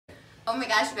Oh my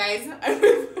gosh, you guys, I'm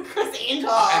with Criss Angel.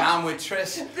 And I'm with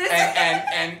Trish.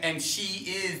 And she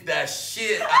is the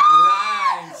shit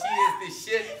online. She is the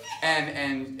shit.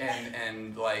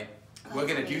 And like, we're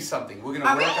gonna do something. We're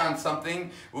gonna work on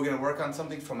something. We're gonna work on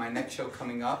something for my next show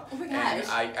coming up. Oh my gosh. And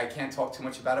I can't talk too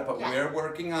much about it, but we're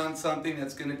working on something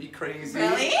that's gonna be crazy.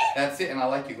 Really? That's it. And I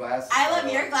like your glasses. I love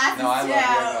your glasses no, I too. love your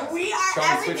glasses. We are Shall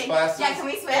everything. we switch glasses? Yeah, can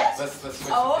we switch? Yeah, let's switch.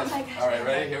 Oh my gosh. All right,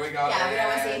 ready? Here we go. Yeah, we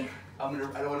want to see. I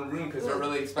don't want to ruin because they're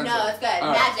really expensive. No, it's good.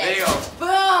 All right, Magic. there you go.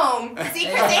 Boom. See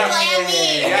Criss Angel and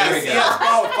me. Yeah, see us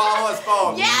both. Follow us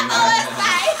both. Yeah, follow us.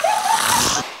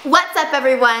 Bye. What's up,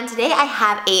 everyone? Today I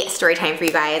have a story time for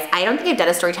you guys. I don't think I've done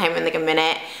a story time in like a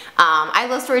minute. I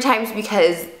love story times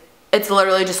because it's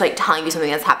literally just like telling you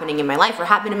something that's happening in my life or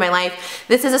happened in my life.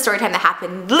 This is a story time that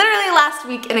happened literally last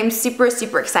week, and I'm super,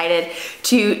 super excited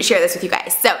to share this with you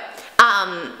guys.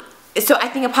 So I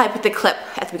think I'll probably put the clip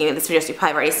at the beginning of this video, so you've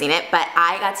probably already seen it, but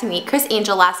I got to meet Criss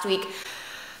Angel last week.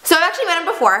 So I've actually met him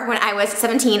before. When I was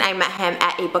 17, I met him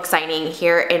at a book signing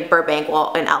here in Burbank,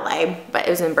 well, in LA, but it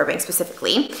was in Burbank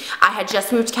specifically. I had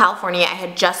just moved to California. I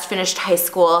had just finished high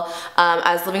school.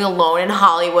 I was living alone in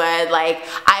Hollywood. Like,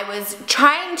 I was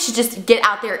trying to just get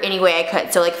out there any way I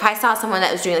could. So like, if I saw someone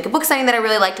that was doing like a book signing that I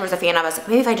really liked or was a fan of, I was like,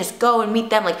 maybe if I just go and meet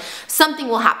them, like something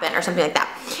will happen or something like that.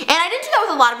 And I didn't do that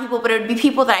with a lot of people, but it would be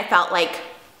people that I felt like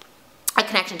a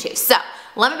connection to. So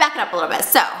let me back it up a little bit.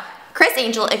 So Criss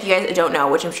Angel, if you guys don't know,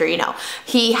 which I'm sure you know,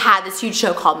 he had this huge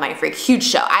show called Mind Freak. Huge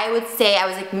show. I would say I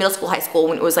was like middle school, high school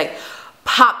when it was like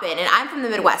poppin', and I'm from the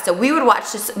Midwest, so we would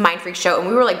watch this Mind Freak show and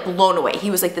we were like blown away. He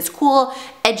was like this cool,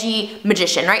 edgy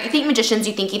magician, right? You think magicians,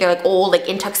 you think either like old, like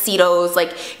in tuxedos,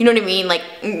 like, you know what I mean? Like,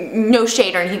 no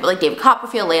shade or anything, but like David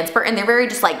Copperfield, Lance Burton, they're very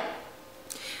just like,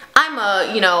 I'm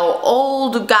a, you know,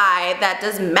 old guy that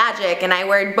does magic and I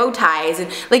wear bow ties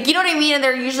and like, you know what I mean? And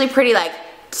they're usually pretty like,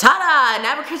 ta-da,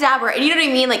 abracadabra, and you know what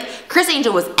I mean? Like, Criss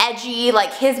Angel was edgy,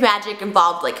 like his magic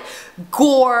involved like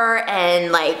gore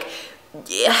and like,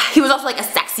 he was also like a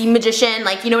sexy magician,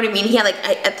 like, you know what I mean? He had like,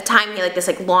 at the time, he had like this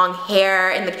like long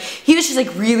hair and like, he was just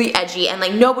like really edgy and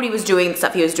like nobody was doing the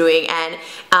stuff he was doing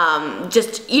and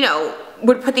just, you know,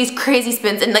 would put these crazy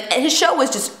spins, and like his show was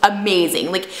just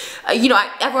amazing. Like, you know,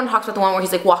 everyone talks about the one where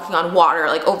he's like walking on water,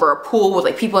 like over a pool with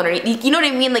like people underneath. You know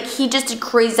what I mean? Like, he just did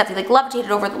crazy stuff. He like levitated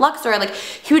over the Luxor. Like,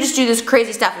 he would just do this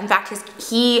crazy stuff. In fact,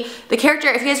 the character,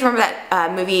 if you guys remember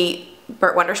that movie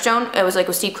Burt Wonderstone, it was like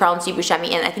with Steve Carell and Steve Buscemi,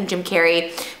 and I think Jim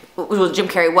Carrey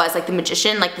was like the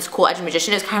magician, like this cool edgy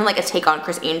magician. It was kind of like a take on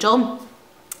Criss Angel.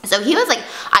 So he was like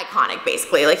iconic,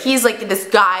 basically. Like, he's like this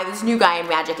guy, this new guy in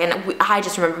magic, and I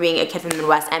just remember being a kid from the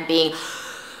Midwest and being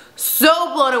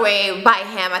so blown away by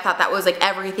him. I thought that was like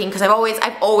everything, because I've always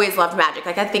loved magic.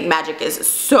 Like, I think magic is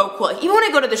so cool. Like, even when I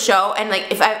go to the show, and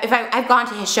like I've gone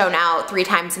to his show now 3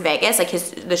 times in Vegas, like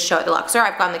the show at the Luxor,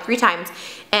 I've gone like 3 times,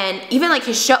 and even like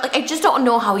his show, like I just don't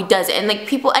know how he does it. And like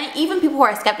people, and even people who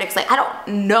are skeptics, like I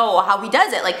don't know how he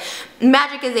does it. Like,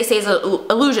 magic, as they say, is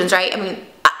illusions, right? I mean,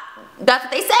 that's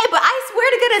what they say, but I swear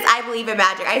to goodness, I believe in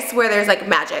magic. I swear there's like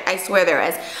magic. I swear there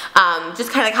is. Just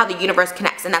kind of like how the universe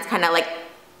connects, and that's kind of like,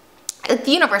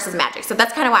 the universe is magic. So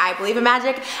that's kind of why I believe in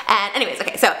magic. And anyways,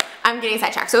 okay, so I'm getting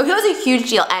sidetracked. So he was a huge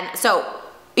deal, and so,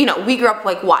 you know, we grew up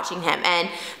like watching him.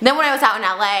 And then when I was out in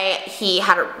LA, he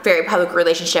had a very public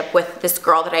relationship with this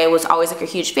girl that I was always like a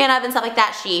huge fan of and stuff like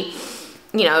that. She,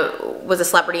 you know, was a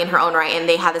celebrity in her own right, and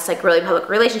they had this like really public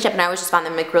relationship, and I always just found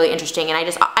them like really interesting, and I've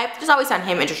just always found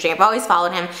him interesting. I've always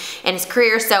followed him in his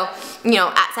career. So, you know,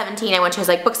 at 17, I went to his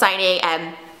like book signing,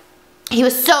 and he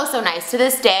was so nice. To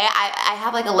this day, I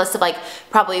have like a list of like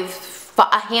probably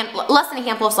less than a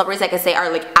handful of celebrities I could say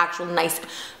are like actual nice,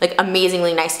 like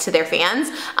amazingly nice to their fans.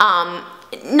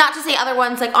 Not to say other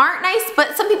ones like aren't nice,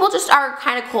 but some people just are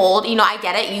kind of cold. You know, I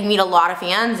get it. You meet a lot of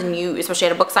fans, and you, especially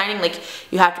at a book signing, like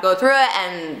you have to go through it,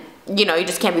 and you know, you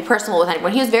just can't be personal with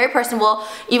anyone. He was very personable,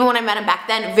 even when I met him back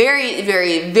then.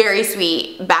 Very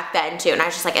sweet back then too. And I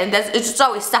was just like, and it just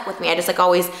always stuck with me.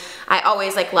 I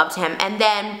always like loved him. And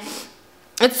then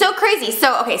it's so crazy.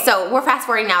 So okay, so we're fast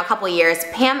forwarding now a couple of years.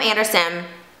 Pam Anderson,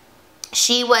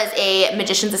 she was a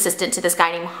magician's assistant to this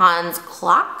guy named Hans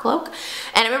Cloak,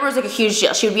 and I remember it was like a huge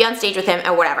deal. She would be on stage with him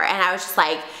and whatever, and I was just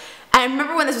like, and I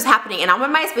remember when this was happening, and on my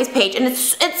MySpace page, and it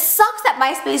sucks that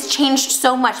MySpace changed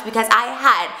so much, because I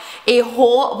had a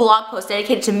whole blog post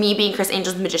dedicated to me being Criss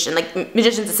Angel's magician, like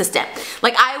magician's assistant.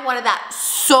 Like, I wanted that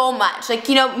so much. Like,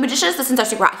 you know, magician assistants are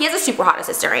super hot. He has a super hot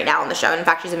assistant right now on the show. In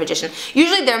fact, she's a magician.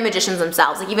 Usually they're magicians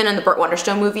themselves. Like, even in the Burt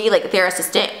Wonderstone movie, like their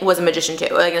assistant was a magician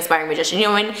too, like an aspiring magician. You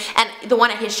know what I mean? And the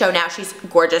one at his show now, she's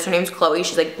gorgeous. Her name's Chloe.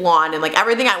 She's like blonde and like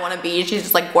everything I want to be. She's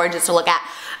just like gorgeous to look at.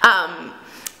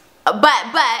 but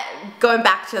going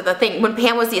back to the thing, when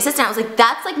Pam was the assistant, I was like,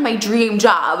 that's like my dream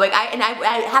job. Like I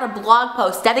had a blog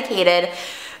post dedicated,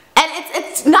 and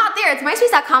it's not there. It's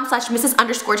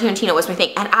myspace.com/Mrs_Tarantino was my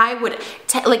thing, and I would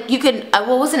like, you could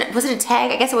well, was it a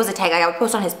tag? I guess it was a tag. Like I would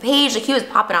post on his page. Like he was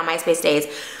popping on MySpace days.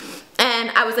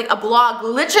 And I was like a blog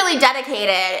literally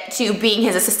dedicated to being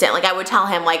his assistant. Like I would tell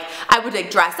him, like I would like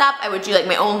dress up, I would do like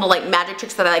my own little like magic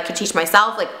tricks that I like could teach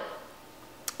myself, like,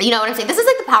 you know what I'm saying? This is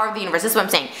like the power of the universe. This is what I'm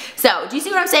saying. So, do you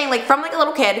see what I'm saying? Like, from like a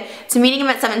little kid to meeting him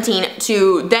at 17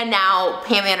 to then now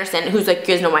Pam Anderson, who's like, you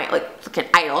guys know my like freaking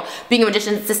idol, being a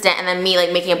magician's assistant, and then me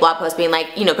like making a blog post being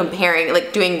like, you know, comparing,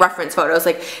 like doing reference photos,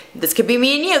 like this could be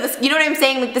me and you. This, you know what I'm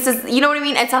saying? Like this is, you know what I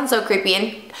mean? It sounds so creepy.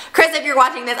 And Chris, if you're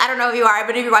watching this, I don't know if you are,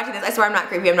 but if you're watching this, I swear I'm not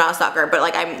creepy. I'm not a stalker, but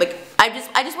like I'm like, I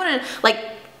just want to like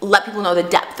let people know the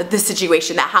depth of this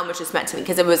situation, that how much it's meant to me,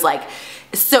 because it was like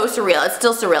so surreal. It's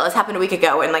still surreal. It happened a week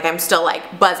ago, and like I'm still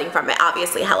like buzzing from it.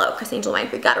 Obviously, hello, Criss Angel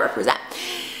Mind, we gotta represent.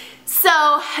 So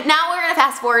now we're gonna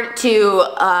fast forward to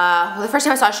the first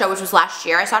time I saw a show, which was last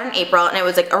year. I saw it in April, and it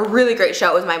was like a really great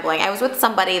show. It was mind blowing. I was with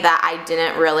somebody that I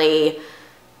didn't really.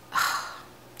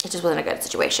 It just wasn't a good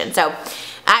situation. So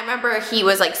I remember he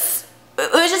was like. It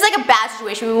was just like a bad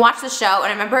situation. We watched the show, and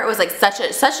I remember it was like such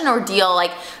an ordeal.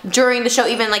 Like during the show,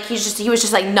 even like he was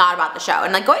just like not about the show.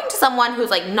 And like going to someone who's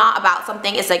like not about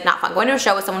something is like not fun. Going to a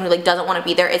show with someone who like doesn't want to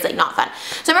be there is like not fun.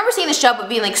 So I remember seeing the show, but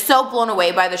being like so blown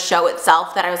away by the show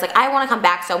itself that I was like, I want to come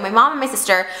back. So my mom and my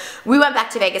sister, we went back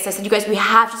to Vegas. I said, you guys, we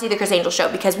have to see the Criss Angel show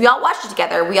because we all watched it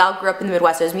together. We all grew up in the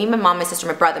Midwest. It was me, my mom, my sister,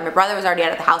 my brother. My brother was already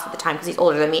out of the house at the time because he's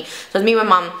older than me. So it was me, my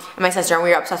mom, and my sister, and we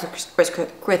were obsessed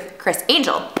with Criss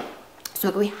Angel. So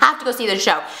we have to go see the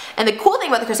show. And the cool thing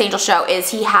about the Criss Angel show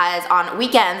is he has on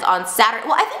weekends, on Saturday,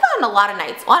 well I think on a lot of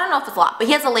nights, well I don't know if it's a lot, but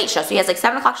he has a late show. So he has like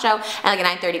 7 o'clock show and like a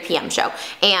 9:30 p.m. show.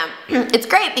 And it's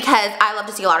great because I love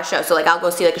to see a lot of shows. So like I'll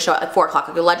go see like a show at like 4 o'clock,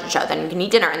 like a legend show, then you can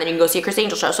eat dinner, and then you can go see a Criss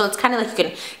Angel show. So it's kind of like you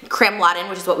can cram a lot in,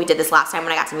 which is what we did this last time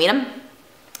when I got to meet him.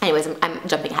 Anyways, I'm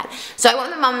jumping ahead. So I went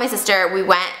with my mom and my sister.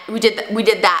 We did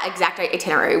that exact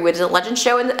itinerary. We did a legend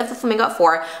show at the Flamingo at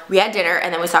 4. We had dinner,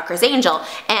 and then we saw Criss Angel.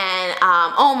 And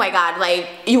oh my god, like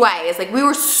you guys, like we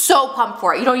were so pumped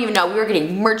for it. You don't even know. We were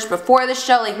getting merch before the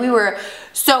show. Like we were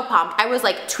so pumped. I was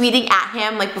like tweeting at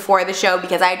him like before the show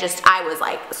because I was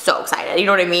like so excited. You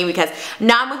know what I mean? Because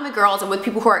now I'm with my girls and with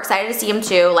people who are excited to see him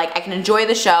too. Like I can enjoy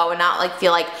the show and not like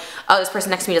feel like, oh, this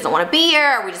person next to me doesn't want to be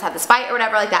here, or we just had this fight or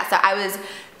whatever like that. So I was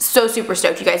so super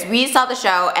stoked, you guys. We saw the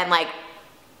show and like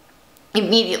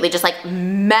immediately just like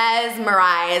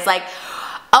mesmerized. Like,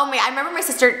 oh my, I remember my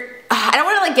sister, I don't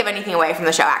want to like give anything away from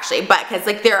the show actually, but because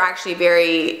like they're actually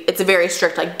it's a very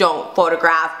strict like don't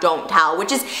photograph, don't tell,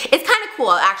 which is, it's kind of cool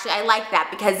actually. I like that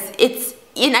because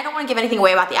and I don't want to give anything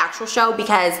away about the actual show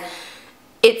because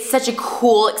it's such a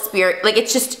cool experience. Like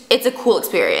it's a cool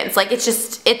experience. Like it's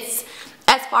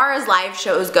as far as live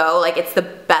shows go, like it's the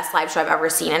best live show I've ever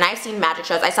seen. And I've seen magic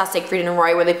shows. I saw Siegfried and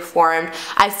Roy where they performed.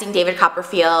 I've seen David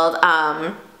Copperfield.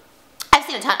 I've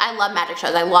seen a ton. I love magic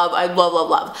shows. I love.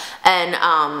 And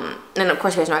of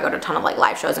course, you guys know I go to a ton of like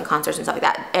live shows and concerts and stuff like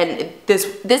that. And this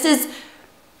is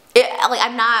it, like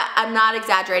I'm not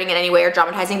exaggerating in any way or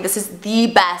dramatizing. This is the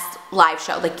best live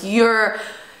show. Like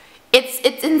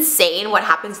it's insane what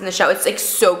happens in the show. It's like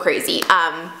so crazy.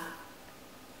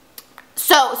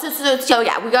 So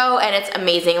yeah, we go and it's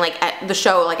amazing. Like the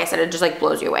show, like I said, it just like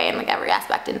blows you away in like every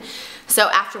aspect. And so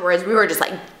afterwards, we were just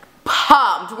like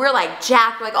pumped. We're like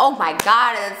jacked. We're like, oh my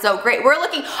god, it's so great. We were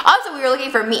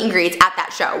looking for meet and greets at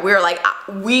that show. We were like,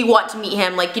 we want to meet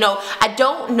him. Like, you know, I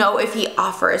don't know if he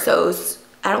offers those.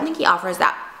 I don't think he offers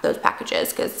those packages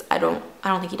because I don't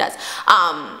think he does.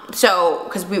 So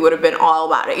because we would have been all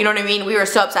about it. You know what I mean? We were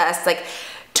so obsessed. Like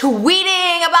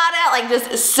tweeting about it, like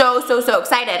just so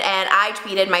excited. And I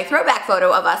tweeted my throwback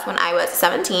photo of us when I was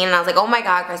 17, and I was like, oh my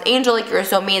god, Criss Angel, like you're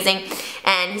so amazing.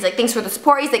 And he's like, thanks for the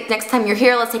support. He's like, next time you're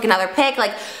here, let's take another pic.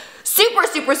 Like super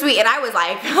sweet. And I was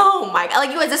like, oh my god,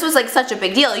 like you guys, this was like such a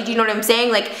big deal. Do you know what I'm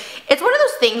saying? Like it's one of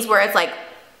those things where it's like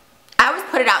I always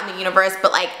put it out in the universe,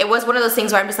 but like it was one of those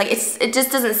things where I'm just like, it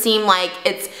just doesn't seem like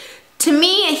it's, to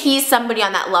me, he's somebody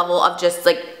on that level of just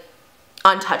like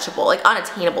untouchable, like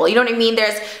unattainable. You know what I mean?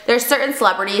 There's certain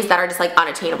celebrities that are just like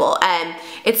unattainable, and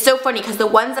it's so funny because the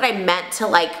ones that I meant to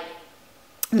like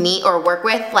meet or work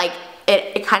with, like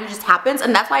it kind of just happens.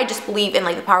 And that's why I just believe in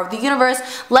like the power of the universe,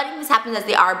 letting things happen as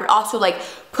they are, but also like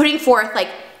putting forth like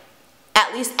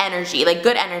at least energy, like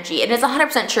good energy. And it's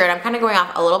 100% true, and I'm kind of going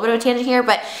off a little bit of a tangent here,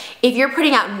 but if you're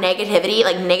putting out negativity,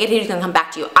 like negativity is gonna come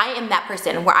back to you. I am that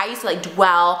person where I used to like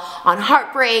dwell on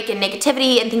heartbreak and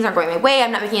negativity and things aren't going my way,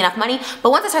 I'm not making enough money.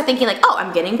 But once I start thinking like, oh,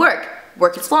 I'm getting work,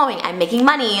 work is flowing, I'm making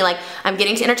money, like I'm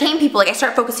getting to entertain people, like I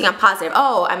start focusing on positive.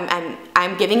 Oh,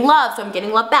 I'm giving love, so I'm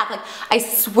getting love back. Like I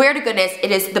swear to goodness,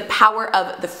 it is the power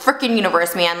of the freaking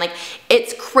universe, man. Like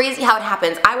it's crazy how it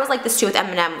happens. I was like this too with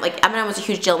Eminem. Like Eminem was a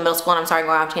huge deal in middle school, and I'm sorry I'm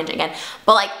going off tangent again,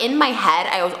 but like in my head,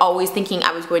 I was always thinking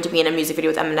I was going to be in a music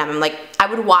video with Eminem. And like I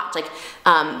would watch like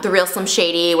The Real Slim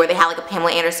Shady, where they had like a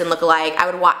Pamela Anderson lookalike. I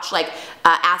would watch like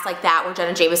Ass Like That, where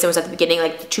Jenna Jameson was at the beginning,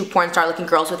 like the 2 porn star looking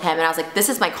girls with him, and I was like, this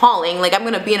is my calling. Like I'm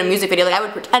gonna be in a music video. Like I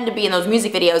would pretend to be in those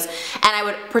music videos, and I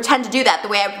would pretend to do that the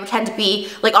way I would pretend to be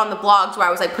like on the blogs where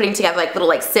I was like putting together like little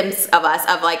like Sims of us,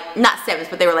 of like, not Sims,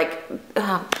 but they were like,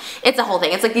 it's a whole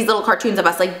thing. It's like these little cartoons of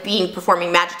us like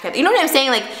performing magic together. You know what I'm saying?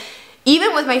 Like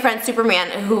even with my friend Superman,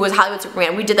 who was Hollywood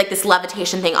Superman, we did like this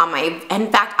levitation thing on my,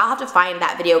 in fact, I'll have to find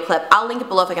that video clip. I'll link it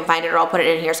below if I can find it, or I'll put it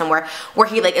in here somewhere, where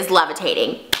he like is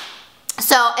levitating.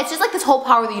 So it's just like this whole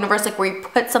power of the universe, like where you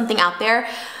put something out there,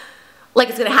 like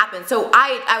it's gonna happen. So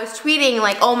I was tweeting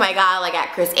like, oh my god, like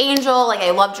at Criss Angel, like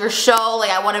I loved your show,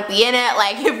 like I want to be in it,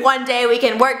 like if one day we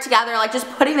can work together, like just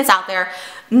putting this out there,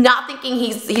 not thinking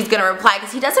he's gonna reply,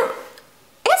 because he doesn't.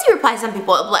 I guess he replies to some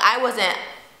people, but I wasn't.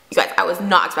 You guys, I was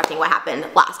not expecting what happened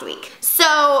last week. So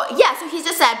yeah, so he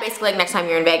just said basically like next time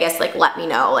you're in Vegas, like let me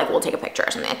know, like we'll take a picture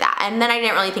or something like that. And then I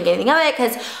didn't really think anything of it,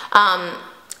 because I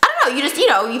don't know, you just, you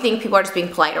know, you think people are just being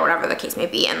polite or whatever the case may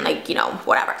be, and like, you know,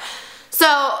 whatever. So,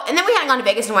 and then we hadn't gone to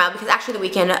Vegas in a while, because actually the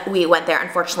weekend we went there,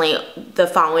 unfortunately, the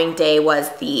following day was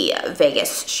the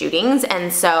Vegas shootings,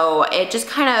 and so it just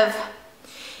kind of,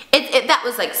 that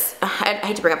was like, I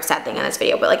hate to bring up a sad thing in this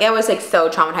video, but like it was like so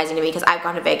traumatizing to me, because I've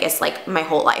gone to Vegas like my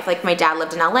whole life. Like my dad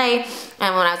lived in LA,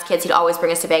 and when I was kids, he'd always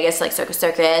bring us to Vegas, like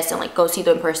Circus and like go see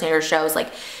the impersonator shows,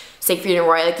 like Siegfried and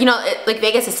Roy. Like, you know, like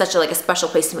Vegas is such a, like a special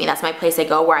place to me. That's my place I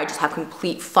go where I just have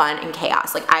complete fun and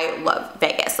chaos. Like I love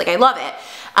Vegas, like I love it.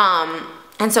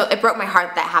 And so it broke my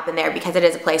heart that happened there, because it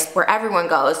is a place where everyone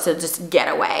goes to just get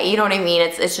away. You know what I mean?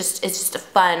 It's just a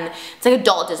fun, it's like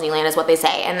adult Disneyland is what they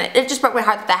say. And it just broke my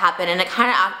heart that happened, and it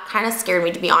kind of scared me,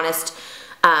 to be honest,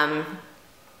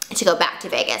 to go back to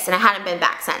Vegas, and I hadn't been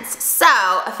back since. So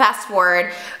fast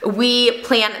forward, we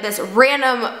planned this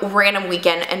random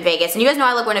weekend in Vegas, and you guys know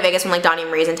I love going to Vegas when like Donnie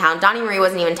Marie's in town. Donnie Marie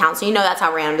wasn't even in town, so you know that's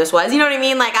how random this was. You know what I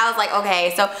mean? Like I was like,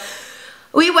 okay, so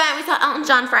we saw Elton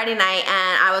John Friday night,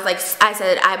 and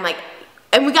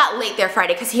and we got late there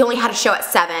Friday because he only had a show at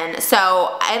 7.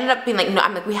 So I ended up being like, no,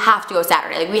 I'm like, we have to go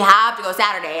Saturday. Like, we have to go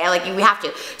Saturday. Like, we have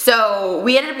to. So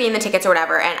we ended up getting the tickets or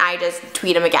whatever, and I just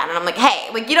tweet him again. And I'm like, hey,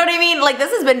 like, you know what I mean? Like,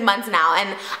 this has been months now.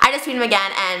 And I just tweet him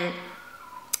again, and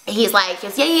he's like,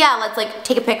 yeah, let's like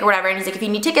take a pic or whatever. And he's like, if you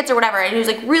need tickets or whatever. And he was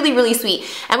like really sweet.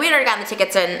 And we had already gotten the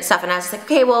tickets and stuff, and I was just like,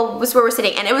 okay, well, this is where we're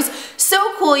sitting. And it was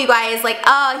so cool, you guys. Like,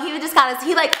 he just got us,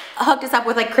 he like hooked us up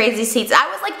with like crazy seats. I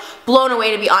was like blown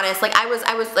away, to be honest. Like I was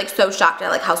like so shocked at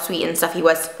like how sweet and stuff he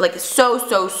was. Like so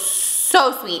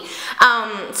sweet.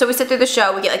 So we sit through the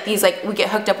show, we get like these, like, we get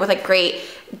hooked up with like great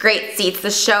seats. The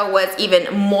show was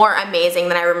even more amazing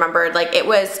than I remembered. Like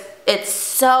it's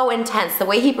so intense. The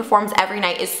way he performs every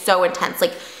night is so intense.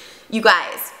 Like, you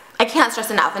guys, I can't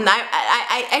stress enough. And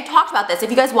I talked about this.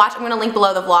 If you guys watch, I'm going to link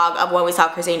below the vlog of when we saw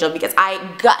Criss Angel, because I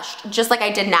gushed just like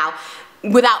I did now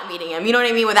without meeting him. You know what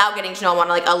I mean? Without getting to know him on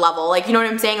like a level. Like, you know what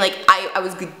I'm saying? Like, I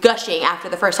was gushing after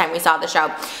the first time we saw the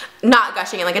show. Not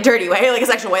gushing in like a dirty way, like a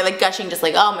sexual way, like gushing just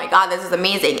like, oh my god, this is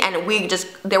amazing. And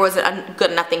there wasn't good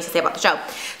enough things to say about the show.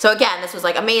 So again, this was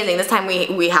like amazing. This time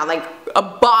we had like a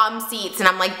bomb seats, and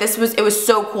I'm like, it was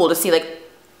so cool to see like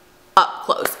up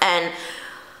close. And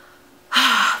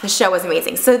the show was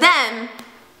amazing. So then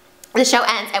the show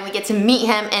ends and we get to meet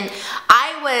him, and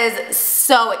I was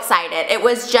so excited. It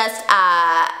was just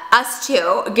us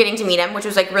two getting to meet him, which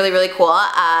was like really cool,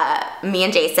 me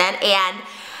and Jason. And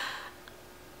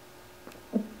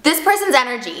this person's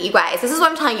energy, you guys, this is what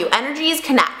I'm telling you, energies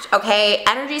connect, okay?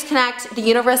 Energies connect, the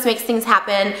universe makes things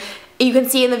happen. You can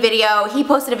see in the video, he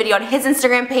posted a video on his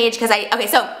Instagram page, because this is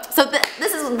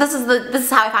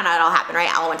how I found out it all happened, right?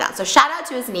 It all went down. So shout out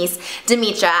to his niece,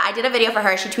 Demetra. I did a video for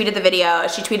her. She tweeted the video.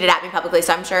 She tweeted at me publicly,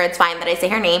 so I'm sure it's fine that I say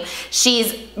her name.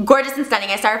 She's gorgeous and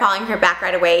stunning. I started following her back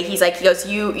right away. He goes,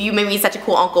 you made me such a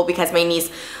cool uncle because my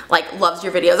niece like loves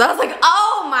your videos. I was like,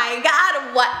 oh my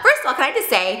god, what? First of all, can I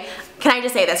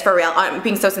just say this for real? I'm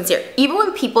being so sincere. Even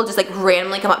when people just like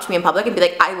randomly come up to me in public and be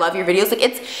like, I love your videos, like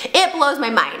it blows my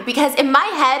mind, because in my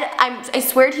head, I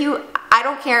swear to you, I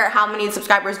don't care how many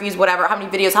subscribers, views, whatever, how many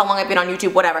videos, how long I've been on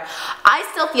YouTube, whatever. I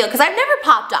still feel, because I've never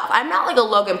popped off. I'm not like a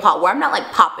Logan Paul where I'm not like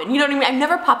popping, you know what I mean? I've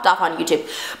never popped off on YouTube.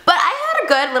 But I had a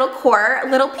good little core,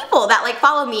 little people that like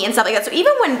follow me and stuff like that. So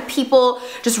even when people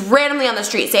just randomly on the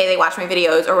street say they watch my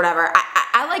videos or whatever,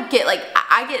 I like get like,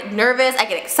 I get nervous, I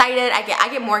get excited, I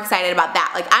get more excited about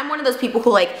that. Like I'm one of those people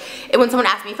who like, when someone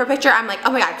asks me for a picture, I'm like,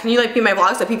 oh my god, can you like be in my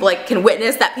vlog so people like can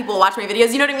witness that people watch my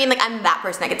videos? You know what I mean? Like I'm that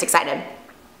person that gets excited.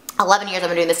 11 years I've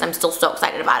been doing this and I'm still so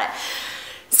excited about it.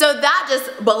 So that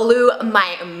just blew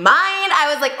my mind.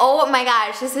 I was like, oh my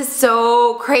gosh, this is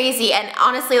so crazy. And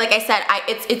honestly, like I said,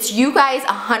 it's you guys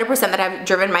 100% that have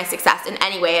driven my success in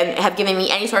any way and have given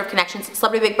me any sort of connections to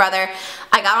Celebrity Big Brother.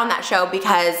 I got on that show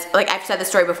because, like I've said this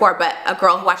story before, but a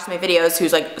girl who watches my videos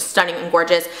who's like stunning and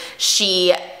gorgeous, she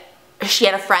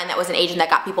had a friend that was an agent that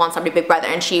got people on Celebrity Big Brother,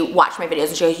 and she watched my videos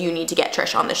and she goes, you need to get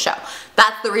Trish on this show.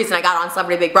 That's the reason I got on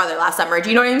Celebrity Big Brother last summer. Do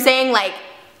you know what I'm saying? Like,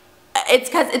 it's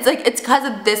because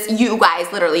of this, you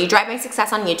guys, literally. You drive my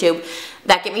success on YouTube,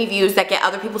 that get me views, that get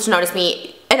other people to notice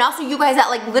me, and also you guys that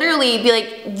like literally be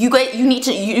like, you need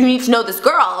to know this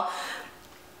girl.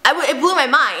 It blew my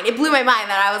mind. It blew my mind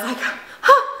that I was like,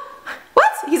 huh,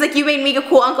 what? He's like, you made me a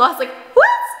cool uncle. I was like, what?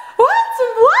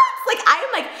 Like I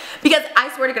am like, because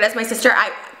I swear to goodness, my sister,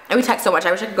 we text so much.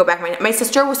 I wish I could go back. My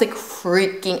sister was like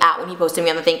freaking out when he posted me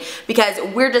on the thing, because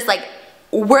we're just like,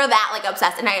 we're that like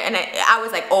obsessed, and I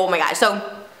was like, oh my gosh.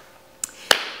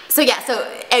 So yeah, so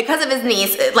because of his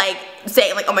niece like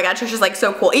saying like, oh my god, Trish is like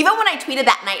so cool. Even when I tweeted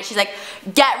that night, she's like,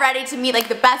 get ready to meet like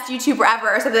the best YouTuber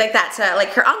ever or something like that to like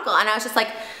her uncle, and I was just like,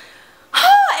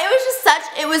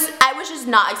 I was just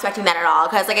not expecting that at all,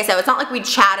 because like I said, it's not like we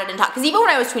chatted and talked, because even when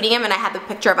I was tweeting him and I had the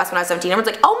picture of us when I was 17,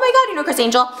 everyone's like, oh my god, you know Criss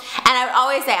Angel? And I would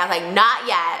always say, I was like, not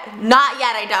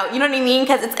yet, I don't, you know what I mean?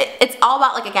 Because it's all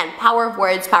about, like, again, power of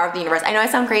words, power of the universe. I know I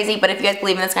sound crazy, but if you guys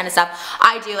believe in this kind of stuff,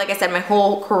 I do. Like I said, my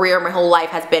whole career, my whole life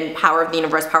has been power of the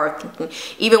universe, power of thinking.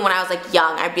 Even when I was like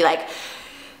young, I'd be like,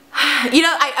 you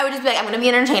know, I would just be like, I'm gonna be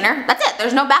an entertainer. That's it.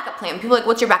 There's no backup plan. People are like,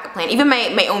 what's your backup plan? Even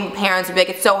my own parents would be like,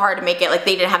 it's so hard to make it. Like,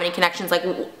 they didn't have any connections. Like,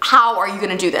 how are you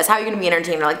gonna do this? How are you gonna be an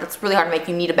entertainer? Like, that's really hard to make.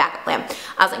 You need a backup plan.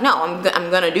 I was like, no, I'm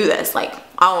gonna do this. Like,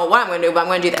 I don't know what I'm gonna do, but I'm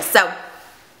gonna do this. So,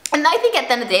 and I think at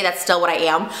the end of the day, that's still what I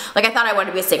am. Like, I thought I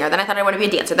wanted to be a singer, then I thought I wanted to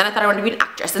be a dancer, then I thought I wanted to be an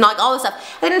actress, and like all this stuff.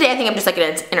 At the end of the day, I think I'm just like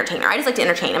an entertainer. I just like to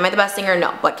entertain. Am I the best singer?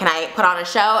 No. But can I put on a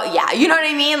show? Yeah. You know what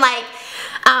I mean? Like,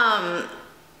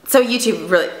 so YouTube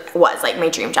really was like my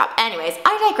dream job. Anyways,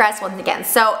 I digress once again.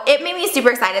 So it made me super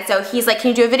excited. So he's like, can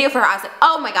you do a video for her? I was like,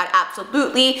 oh my god,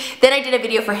 absolutely. Then I did a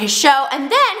video for his show,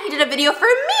 and then he did a video for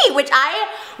me, which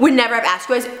I would never have asked.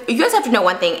 You guys have to know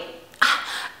one thing.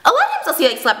 A lot of times I'll see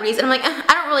like celebrities and I'm like,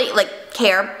 I don't really like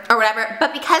care or whatever,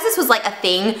 but because this was like a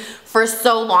thing for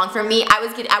so long for me, I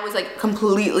was like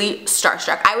completely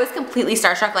starstruck. I was completely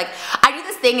starstruck. Like, I do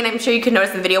this thing, and I'm sure you can notice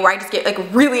in the video, where I just get like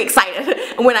really excited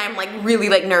when I'm like really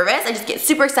like nervous. I just get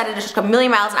super excited. It's just a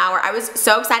million miles an hour. I was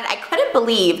so excited. I couldn't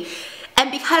believe, and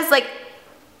because like,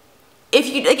 if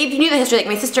you knew the history, like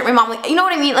my sister, my mom, like, you know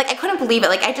what I mean? Like, I couldn't believe it.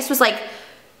 Like, I just was like,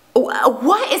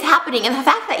 what is happening? And the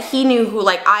fact that he knew who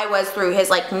like I was through his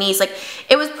like niece, like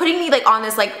it was putting me like on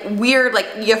this like weird like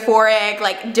euphoric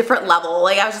like different level.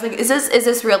 Like I was just like, is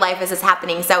this real life? Is this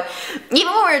happening? So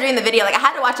even when we were doing the video, like I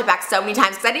had to watch it back so many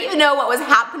times because I didn't even know what was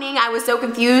happening. I was so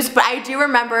confused. But I do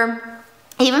remember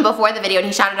even before the video, and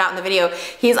he shouted out in the video,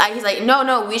 he's like,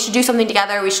 no, we should do something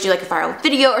together. We should do like a viral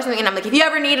video or something. And I'm like, if you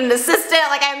ever need an assistant,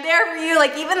 like I'm there for you.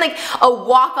 Like even like a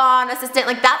walk-on assistant,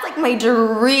 like that's like my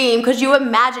dream. Because you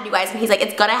imagine, you guys, and he's like,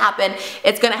 it's gonna happen.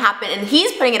 It's gonna happen. And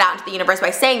he's putting it out into the universe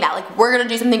by saying that, like, we're gonna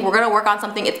do something. We're gonna work on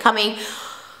something. It's coming.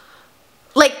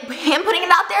 Like him putting it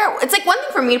out there, it's like one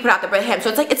thing for me to put out there, but him. So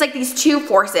it's like these two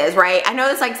forces, right? I know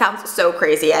this like sounds so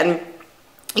crazy, and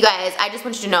you guys, I just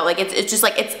want you to know, like, it's just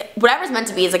like, it's whatever's meant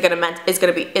to be is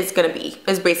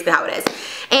basically how it is.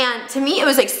 And to me, it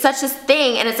was like such this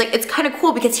thing, and it's like, it's kind of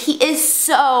cool because he is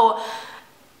so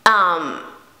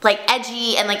like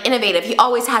edgy and like innovative. He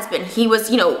always has been. He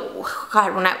was, you know,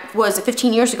 god, when I was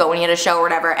 15 years ago when he had a show or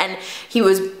whatever, and he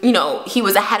was, you know, he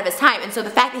was ahead of his time. And so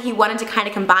the fact that he wanted to kind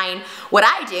of combine what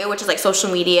I do, which is like social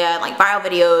media and like viral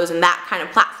videos and that kind of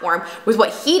platform, with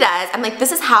what he does, I'm like,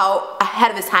 this is how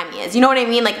ahead of his time he is. You know what I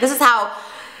mean? Like, this is how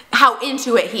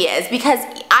into it he is. Because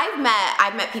I've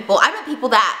met people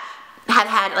that have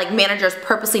had like managers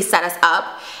purposely set us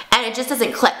up, and it just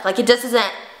doesn't click. Like, it just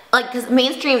doesn't, like, because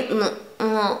mainstream,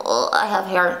 I have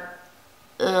hair,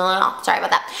 sorry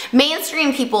about that.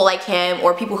 Mainstream people like him,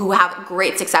 or people who have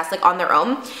great success like on their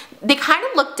own, they kind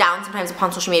of look down sometimes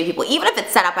upon social media people, even if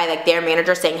it's set up by like their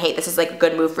manager saying, hey, this is like a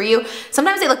good move for you.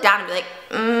 Sometimes they look down and be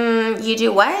like, you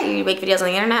do what? You make videos on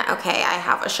the internet? Okay, I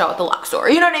have a show at the Luxor.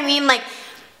 You know what I mean? Like,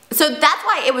 so that's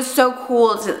why it was so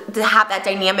cool to have that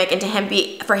dynamic, and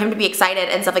for him to be excited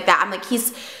and stuff like that. I'm like,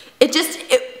 it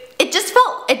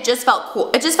just felt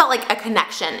cool. It just felt like a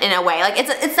connection in a way. Like,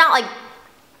 it's not like,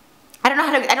 I don't know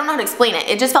how to explain it.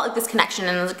 It just felt like this connection,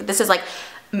 and this is like,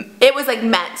 it was like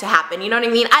meant to happen. You know what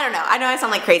I mean? I don't know. I know I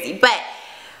sound like crazy, but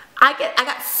I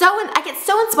get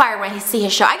so inspired when I see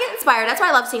his show. I get inspired. That's why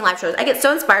I love seeing live shows. I get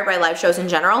so inspired by live shows in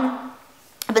general.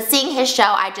 But seeing his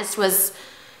show, it just was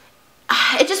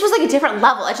like a different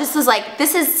level. It just was like,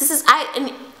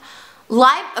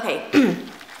 live, okay,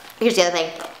 here's the other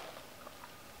thing.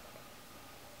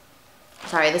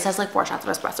 Sorry, this has like 4 shots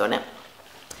of espresso in it.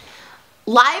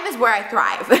 Live is where I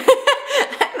thrive.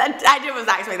 I was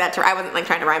not expecting that I wasn't like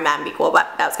trying to rhyme that and be cool,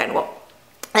 but that was kind of cool.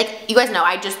 Like, you guys know,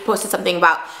 I just posted something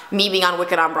about me being on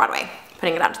Wicked on Broadway,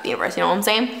 putting it out to the universe, you know what I'm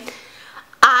saying?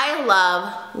 I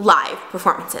love live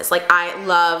performances. Like, I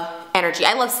love energy.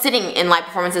 I love sitting in live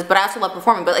performances, but I also love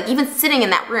performing. But like, even sitting in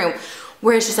that room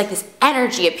where it's just like this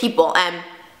energy of people, and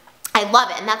I love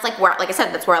it. And that's like where, like I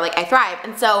said, that's where like I thrive.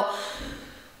 And so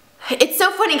it's so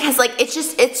funny because like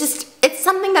it's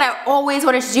something that I always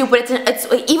wanted to do, but it's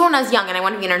like, even when I was young and I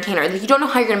wanted to be an entertainer, like, you don't know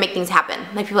how you're gonna make things happen.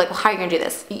 Like, people are like, well, how are you gonna do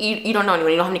this? You don't know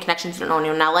anyone, you don't have any connections, you don't know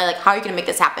anyone in LA, like, how are you gonna make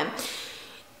this happen?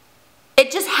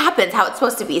 It just happens how it's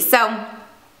supposed to be. So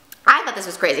I thought this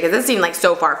was crazy because this seemed like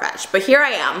so far-fetched, but here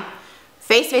I am,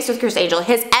 face to face with Criss Angel.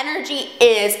 His energy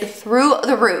is through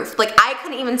the roof. Like, I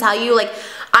couldn't even tell you, like,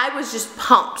 I was just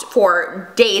pumped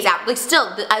for days out. Like,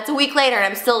 still, it's a week later and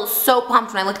I'm still so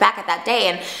pumped when I look back at that day.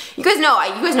 And you guys know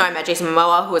I met Jason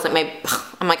Momoa, who was like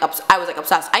I was like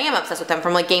obsessed. I am obsessed with him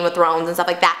from like Game of Thrones and stuff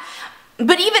like that.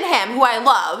 But even him, who I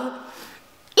love,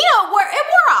 you know, it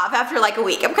wore off after like a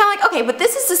week. I'm kind of like, okay, but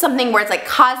this is just something where it's like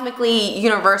cosmically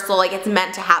universal, like it's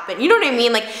meant to happen. You know what I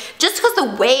mean? Like, just because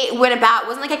the way it went about, it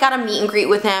wasn't like I got a meet and greet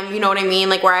with him, you know what I mean?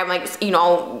 Like, where I'm like, you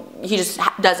know, he just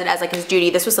does it as like his duty.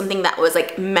 This was something that was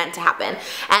like meant to happen.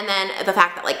 And then the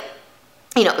fact that like,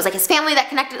 you know, it was like his family that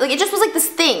connected, like it just was like this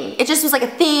thing. It just was like a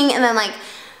thing, and then like,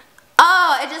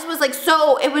 oh, it just was like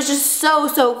so, it was just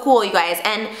so cool, you guys.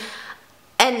 And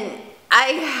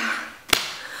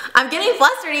I'm getting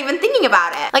flustered even thinking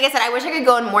about it. Like I said, I wish I could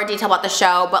go in more detail about the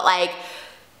show, but like,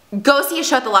 go see a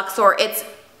show at the Luxor. It's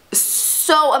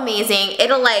so amazing.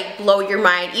 It'll like blow your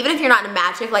mind. Even if you're not into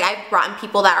magic, like I've brought in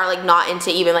people that are like not into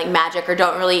even like magic or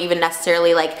don't really even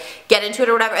necessarily like get into it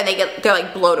or whatever, and they're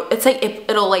like blown. It's like,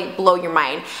 it'll like blow your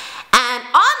mind. And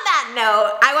on that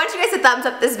note, I want you guys to thumbs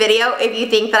up this video if you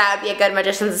think that I would be a good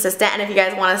magician's assistant, and if you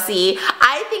guys want to see.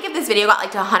 I think if this video got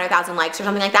like to 100,000 likes or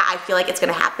something like that, I feel like it's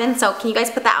going to happen. So can you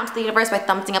guys put that onto the universe by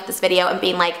thumbsing up this video and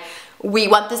being like, we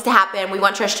want this to happen, we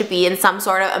want Trish to be in some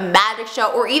sort of a magic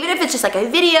show, or even if it's just like a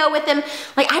video with him,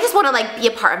 like I just want to like be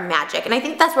a part of magic. And I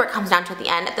think that's where it comes down to at the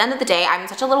end. At the end of the day, I'm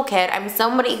such a little kid. I'm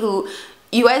somebody who,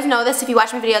 you guys know this if you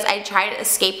watch my videos, I try to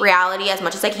escape reality as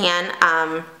much as I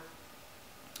can.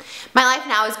 My life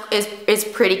now is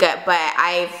pretty good, but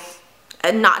I've,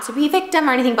 not to be a victim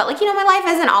or anything, but like, you know, my life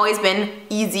hasn't always been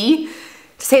easy,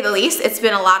 to say the least. It's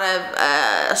been a lot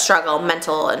of struggle,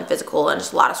 mental and physical, and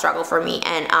just a lot of struggle for me.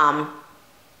 And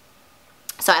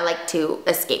so I like to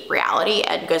escape reality,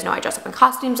 and you guys know I dress up in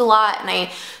costumes a lot, and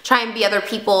I try and be other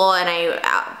people, and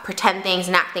I pretend things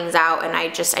and act things out, and I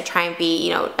try and be,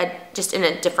 you know, just in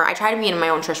a different, I try to be in my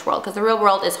own Trish world, because the real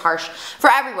world is harsh for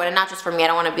everyone, and not just for me. I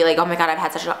don't want to be like, oh my god, I've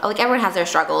had such a, like, everyone has their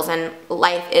struggles, and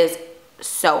life is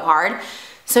so hard.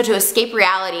 So to escape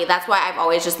reality, that's why I've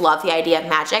always just loved the idea of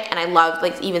magic, and I love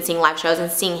like even seeing live shows,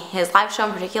 and seeing his live show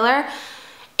in particular.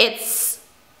 It's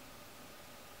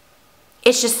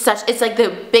just such, it's like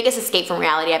the biggest escape from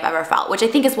reality I've ever felt, which I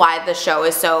think is why the show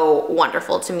is so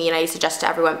wonderful to me, and I suggest to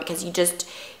everyone, because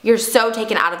you're so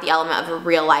taken out of the element of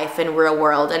real life and real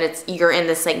world, and you're in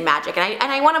this like magic, and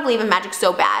I want to believe in magic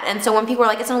so bad. And so when people are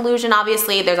like, it's an illusion,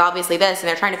 obviously, there's obviously this, and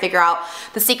they're trying to figure out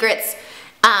the secrets,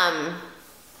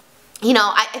 you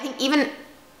know, I think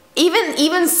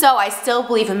even so, I still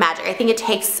believe in magic. I think it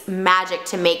takes magic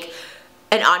to make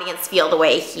an audience feel the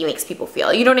way he makes people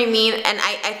feel. You know what I mean? And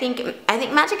I think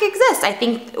magic exists. I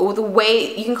think the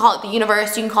way, you can call it the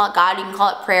universe, you can call it God, you can call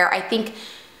it prayer. I think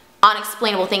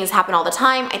unexplainable things happen all the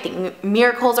time. I think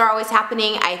miracles are always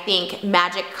happening. I think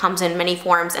magic comes in many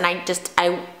forms, and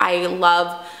I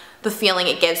love the feeling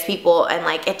it gives people, and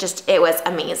like it was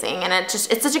amazing, and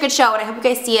it's such a good show, and I hope you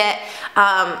guys see it.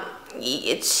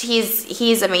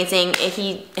 He's amazing.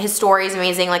 His story is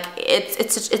amazing. Like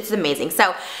it's amazing.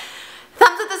 So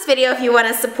thumbs up this video if you want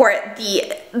to support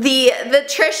the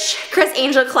Trish Criss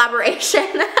Angel collaboration.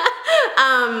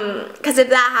 Because if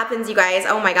that happens, you guys,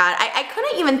 oh my god, I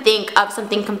couldn't even think of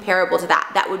something comparable to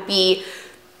that would be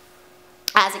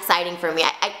as exciting for me.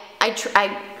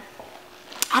 I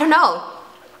don't know.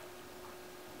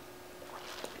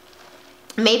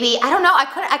 Maybe, I don't know, I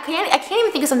can't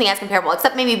even think of something as comparable,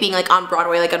 except maybe being like on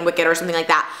Broadway, like on Wicked or something like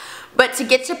that. But to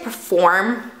get to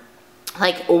perform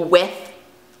like with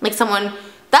like someone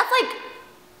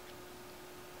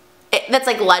that's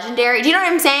like legendary. Do you know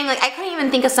what I'm saying? Like I couldn't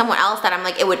even think of someone else that I'm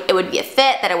like it would be a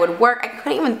fit, that it would work. I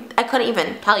couldn't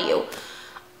even tell you.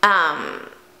 And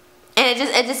it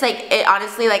just like, it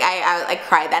honestly, like I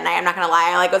cried that night. I'm not gonna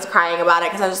lie. I like was crying about it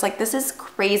because I was just like, this is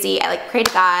crazy. I like prayed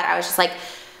to God. I was just like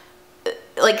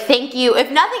thank you. If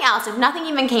nothing else, if nothing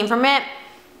even came from it,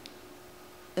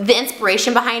 the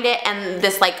inspiration behind it and the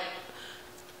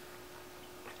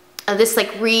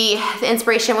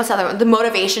inspiration, what's the other one? The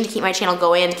motivation to keep my channel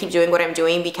going and to keep doing what I'm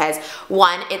doing, because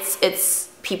one, it's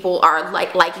people are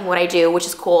like liking what I do, which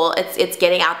is cool. It's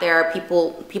getting out there.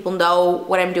 People know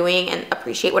what I'm doing and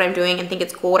appreciate what I'm doing and think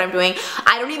it's cool what I'm doing.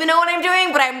 I don't even know what I'm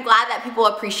doing, but I'm glad that people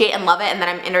appreciate and love it and that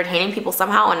I'm entertaining people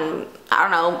somehow, and I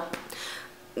don't know,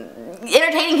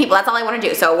 entertaining people, that's all I want to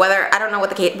do. So whether, I don't know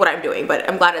what I'm doing, but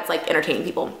I'm glad it's like entertaining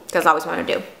people, because I always want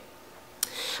to do.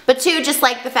 But two, just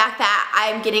like the fact that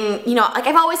I'm getting, you know, like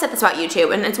I've always said this about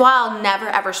YouTube, and it's why I'll never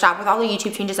ever stop with all the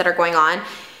YouTube changes that are going on.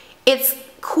 It's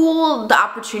cool the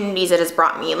opportunities it has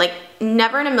brought me. Like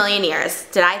never in a million years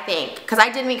did I think, because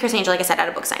I did meet Criss Angel, like I said, at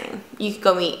a book signing. You could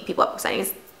go meet people at book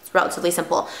signings. It's relatively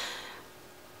simple.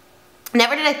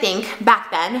 Never did I think back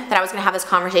then that I was gonna have this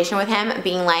conversation with him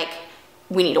being like,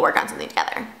 we need to work on something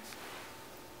together.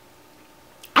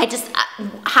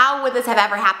 How would this have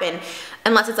ever happened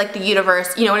unless it's like the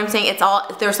universe, you know what I'm saying? It's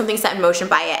all, there's something set in motion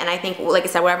by it. And I think, like I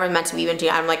said, whatever I'm meant to be into,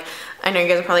 I'm like, I know you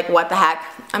guys are probably like, what the heck?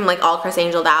 I'm like all Criss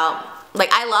Angel'd out. Like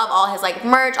I love all his like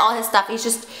merch, all his stuff. It's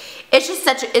just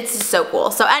so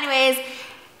cool. So anyways,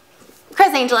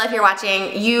 Criss Angel, if you're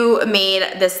watching, you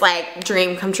made this like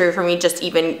dream come true for me, just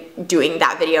even doing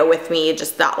that video with me,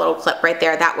 just that little clip right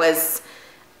there. That was,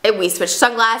 we switched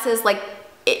sunglasses, like,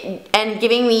 and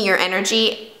giving me your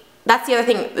energy. That's the other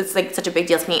thing that's like such a big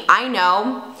deal to me. I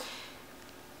know,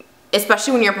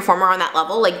 especially when you're a performer on that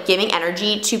level, like giving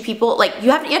energy to people, like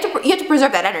you have to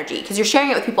preserve that energy because you're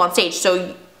sharing it with people on stage.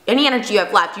 So any energy you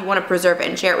have left, you want to preserve it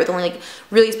and share it with only like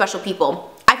really special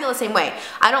people. I feel the same way.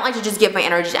 I don't like to just give my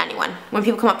energy to anyone. When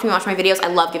people come up to me and watch my videos, I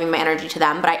love giving my energy to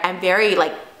them, but I'm very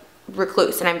like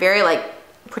recluse and I'm very like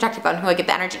protective on who I give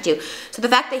the energy to. So the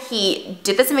fact that he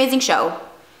did this amazing show,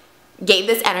 gave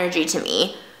this energy to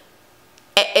me,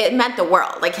 it meant the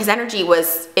world. Like his energy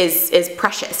is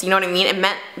precious. You know what I mean? It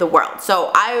meant the world.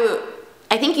 So I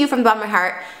thank you from the bottom of my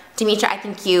heart. Demetra, I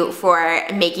thank you for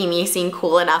making me seem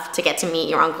cool enough to get to meet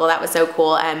your uncle. That was so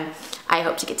cool, and I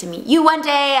hope to get to meet you one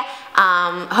day.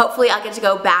 Hopefully I'll get to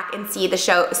go back and see the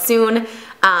show soon.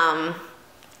 And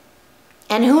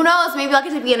who knows, maybe I'll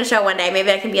get to be in a show one day.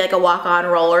 Maybe I can be like a walk-on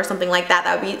role or something like that.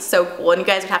 That would be so cool, and you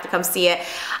guys would have to come see it.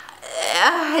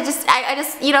 I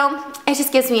just, you know, it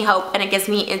just gives me hope, and it gives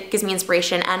me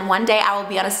inspiration, and one day I will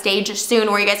be on a stage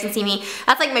soon where you guys can see me.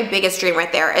 That's like my biggest dream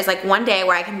right there, is like one day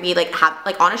where I can be like,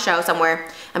 on a show somewhere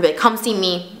and be like, come see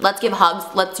me, let's give hugs,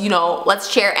 let's, you know, let's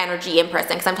share energy in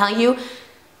person, because I'm telling you,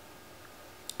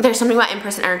 there's something about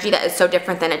in-person energy that is so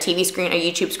different than a TV screen, a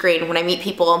YouTube screen. When I meet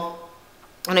people,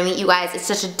 when I meet you guys, it's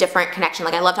such a different connection.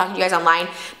 Like I love talking to you guys online,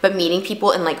 but meeting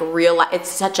people in like real life, it's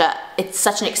such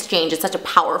an exchange. It's such a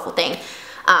powerful thing.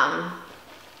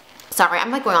 Sorry,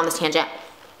 I'm like going on this tangent.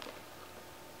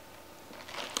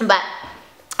 But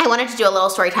I wanted to do a little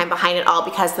story time behind it all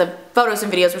because the photos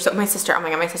and videos were so, my sister, oh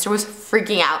my God, my sister was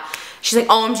freaking out. She's like,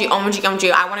 OMG, OMG,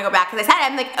 OMG, I want to go back. Cause I said,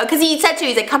 I'm like, cause he said to,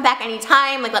 he's like, come back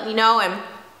anytime, like let me know. And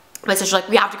my sister's like,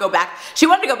 we have to go back. She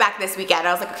wanted to go back this weekend.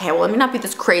 I was like, okay, well, let me not be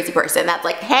this crazy person that's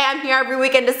like, hey, I'm here every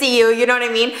weekend to see you. You know what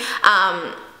I mean?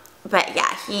 But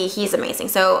yeah, he's amazing.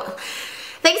 So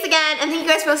thanks again, and thank you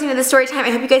guys for listening to this story time. I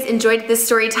hope you guys enjoyed this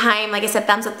story time. Like I said,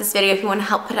 thumbs up this video if you want to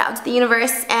help put it out into the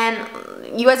universe. And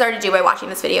you guys already do by watching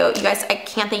this video. You guys, I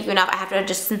can't thank you enough. I have to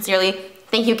just sincerely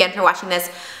thank you again for watching this.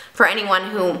 For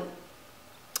anyone who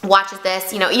watches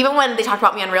this, you know, even when they talked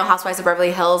about me on Real Housewives of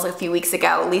Beverly Hills a few weeks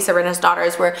ago, Lisa Rinna's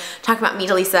daughters were talking about me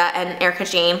to Lisa and Erica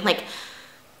Jane, like,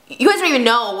 you guys don't even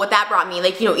know what that brought me.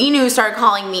 Like, you know, Inu started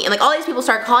calling me, and like all these people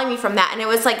started calling me from that, and it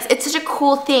was like, it's such a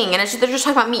cool thing, and it's just, they're just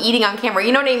talking about me eating on camera,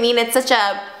 you know what I mean? It's such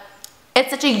a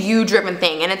you-driven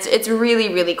thing, and it's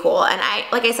really, really cool. And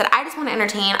like I said, I just want to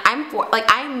entertain. I'm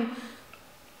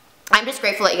just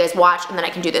grateful that you guys watch, and then I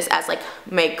can do this as like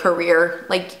my career.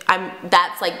 Like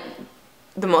that's like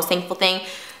the most thankful thing.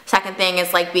 Second thing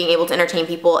is like being able to entertain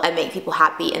people and make people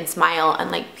happy and smile, and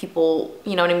like people,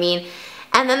 you know what I mean?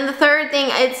 And then the third thing,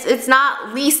 it's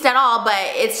not least at all, but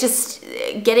it's just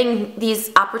getting these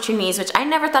opportunities, which I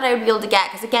never thought I would be able to get,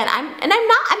 because again,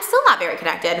 I'm still not very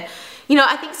connected. You know,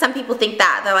 I think some people think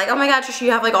that. They're like, oh my God, Trisha,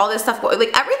 you have like all this stuff.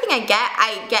 Like everything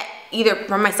I get either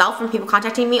from myself, from people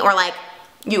contacting me, or like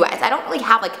you guys. I don't really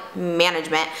have like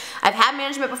management. I've had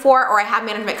management before, or I have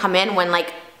management come in when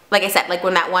like I said, like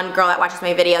when that one girl that watches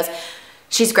my videos,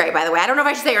 she's great, by the way. I don't know if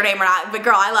I should say her name or not, but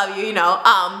girl, I love you, you know.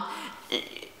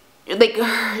 Like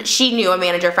she knew a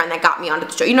manager friend that got me onto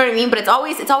the show, you know what I mean? But it's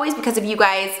always because of you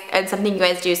guys and something you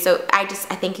guys do. So I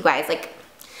thank you guys, like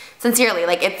sincerely.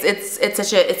 Like it's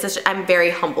such a I'm very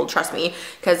humbled, trust me,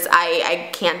 because I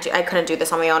couldn't do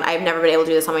this on my own. I've never been able to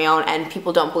do this on my own, and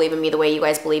people don't believe in me the way you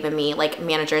guys believe in me, like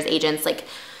managers, agents. Like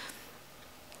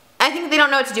I think they don't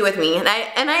know what to do with me, and I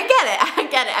get it.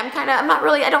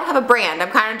 I don't have a brand. I'm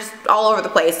kind of just all over the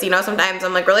place, you know. Sometimes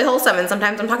I'm like really wholesome, and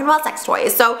sometimes I'm talking about sex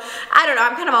toys. So I don't know,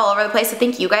 I'm kind of all over the place. So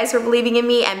thank you guys for believing in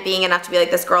me and being enough to be like,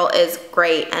 this girl is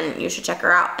great and you should check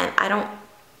her out. And I don't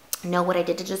know what I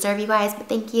did to deserve you guys, but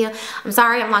thank you. I'm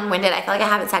sorry I'm long-winded. I feel like I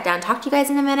haven't sat down and talked to you guys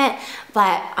in a minute,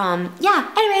 but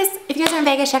yeah, anyways, if you guys are in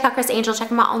Vegas, check out Criss Angel, check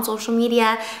them out on social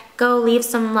media, go leave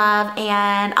some love,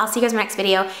 and I'll see you guys in my next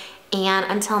video. And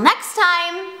until next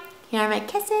time, here are my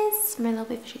kisses, my little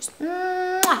baby fishies.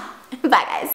 Bye guys.